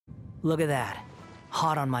Look at that.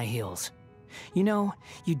 Hot on my heels. You know,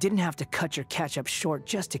 you didn't have to cut your catch-up short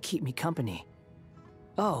just to keep me company.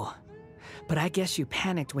 Oh, but I guess you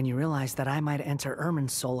panicked when you realized that I might enter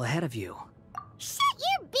Irminsul ahead of you. Shut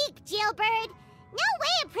your beak, jailbird! No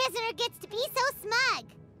way a prisoner gets to be so smug!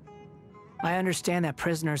 I understand that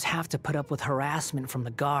prisoners have to put up with harassment from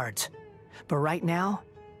the guards, but right now,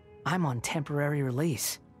 I'm on temporary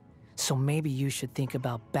release. So maybe you should think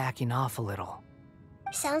about backing off a little.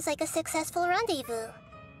 Sounds like a successful rendezvous.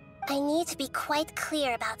 I need to be quite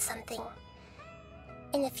clear about something.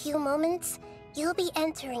 In a few moments, you'll be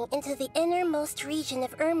entering into the innermost region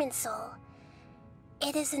of Irminsul.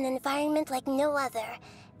 It is an environment like no other,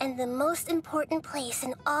 and the most important place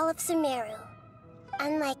in all of Sumeru.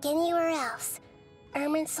 Unlike anywhere else,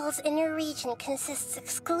 Irminsul's inner region consists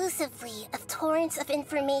exclusively of torrents of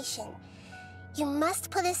information. You must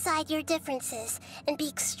put aside your differences and be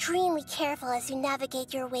extremely careful as you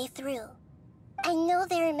navigate your way through. I know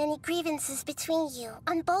there are many grievances between you,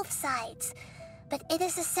 on both sides, but it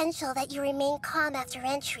is essential that you remain calm after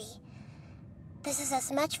entry. This is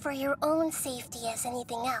as much for your own safety as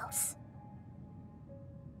anything else.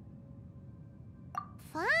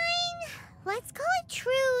 Fine. Let's call it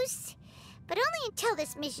truce. But only until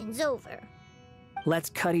this mission's over. Let's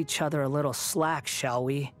cut each other a little slack, shall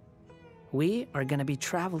we? We are going to be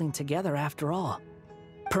traveling together after all.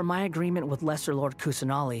 Per my agreement with Lesser Lord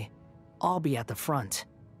Kusanali, I'll be at the front.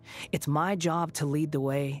 It's my job to lead the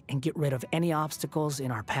way and get rid of any obstacles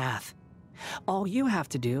in our path. All you have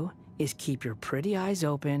to do is keep your pretty eyes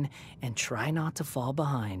open and try not to fall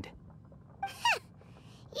behind.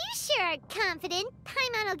 You sure are confident.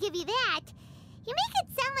 Paimon will give you that. You make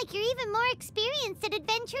it sound like you're even more experienced at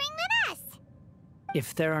adventuring than us.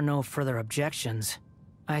 If there are no further objections,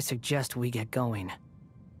 I suggest we get going.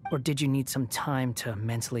 Or did you need some time to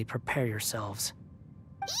mentally prepare yourselves?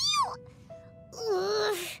 Ew!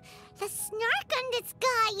 Ugh, the snark on this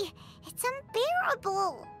guy, it's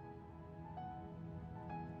unbearable.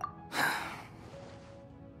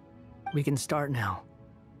 We can start now.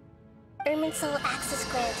 Irminsul access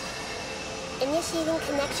granted. Initiating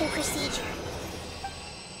connection procedure.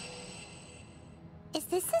 Is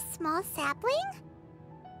this a small sapling?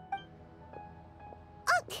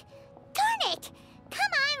 Oh, darn it!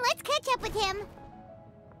 Come on, let's catch up with him.